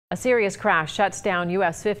A serious crash shuts down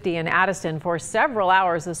US 50 in Addyston for several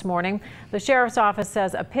hours this morning. The sheriff's office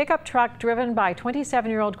says a pickup truck driven by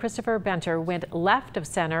 27-year-old Christopher Benter went left of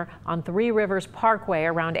center on Three Rivers Parkway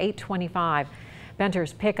around 8:25.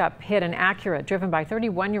 Benter's pickup hit an Acura driven by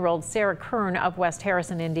 31-year-old Sarah Kern of West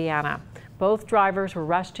Harrison, Indiana. Both drivers were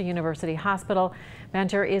rushed to University Hospital.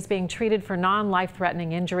 Benter is being treated for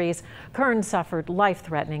non-life-threatening injuries. Kern suffered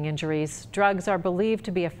life-threatening injuries. Drugs are believed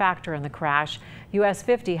to be a factor in the crash. US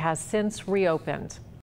 50 has since reopened.